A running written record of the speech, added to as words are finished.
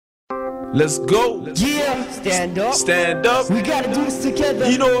Let's go. Yeah, stand up. Stand up. We gotta do this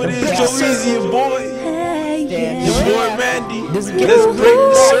together. You know what it is, Joe Easy, your boy. Your boy Randy. Let's break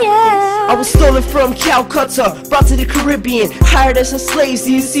the circle. I was stolen from Calcutta, brought to the Caribbean, hired as some slaves.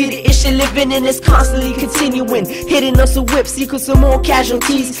 Do you see the issue living in? It's constantly continuing, hitting us with whips equals some more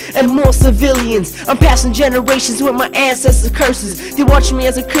casualties and more civilians. I'm passing generations with my ancestors' curses. They watch me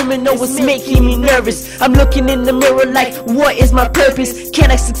as a criminal, it's making me nervous. I'm looking in the mirror like, what is my purpose?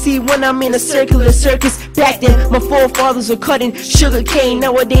 Can I succeed when I'm in a circular circus? Back then, my forefathers were cutting sugar cane.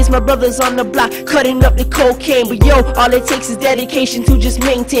 Nowadays, my brothers on the block cutting up the cocaine. But yo, all it takes is dedication to just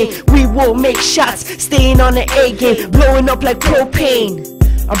maintain. We will make shots, staying on the A game, blowing up like propane.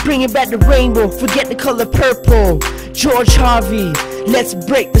 I'm bringing back the rainbow, forget the color purple. George Harvey, let's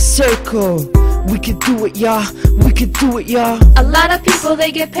break the circle. We could do it, y'all. We could do it, y'all. A lot of people,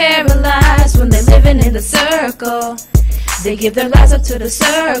 they get paralyzed when they're living in the circle. They give their lives up to the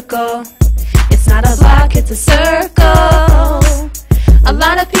circle. It's not a block, it's a circle. A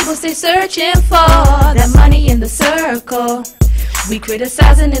lot of people stay searching for that money in the circle. We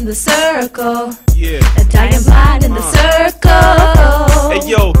criticizing in the circle, and dying blind in the circle. Hey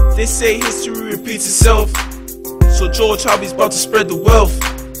yo, they say history repeats itself, so George Harvey's about to spread the wealth.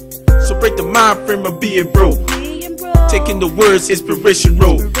 So break the mind frame of being broke, taking the words inspiration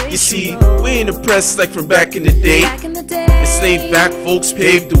wrote. You see, we ain't oppressed like from back in the day. Enslaved black folks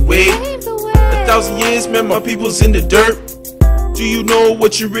paved the way. 1,000 years, man, my people's in the dirt. Do you know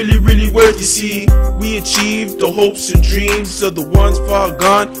what you're really worth? You see, we achieved the hopes and dreams of the ones far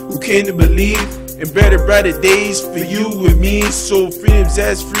gone who came to believe in better, brighter days for you and me. So freedom's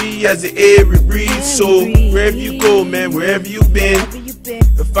as free as the air we breathe. So wherever you go, man, wherever you've been,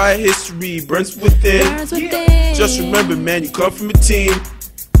 the fire history burns within. Just remember, man, you come from a team,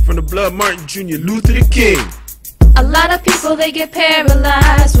 from the blood Martin Jr., Luther the King. A lot of people, they get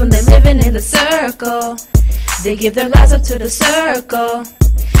paralyzed when they're living in the circle. They give their lives up to the circle.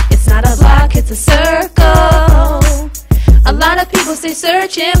 It's not a block, it's a circle. A lot of people stay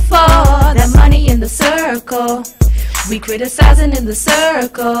searching for that money in the circle. We criticizing in the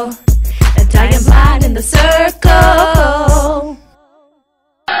circle, and dying blind in the circle.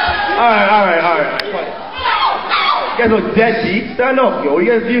 Alright. You guys look dead deep. Stand up, yo. What are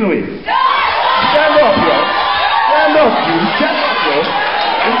you guys dealing with? Stand up, yo. Stand up, you. Stand up, yo.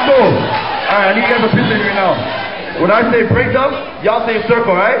 Let's go. Alright, I need you guys to listen right now. When I say break up, y'all say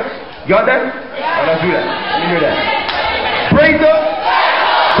circle, right? You got that? Alright, let's do that. Let me hear that. Break up.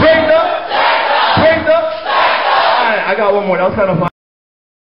 Break up. Break up. Alright, I got one more. That was kind of fun.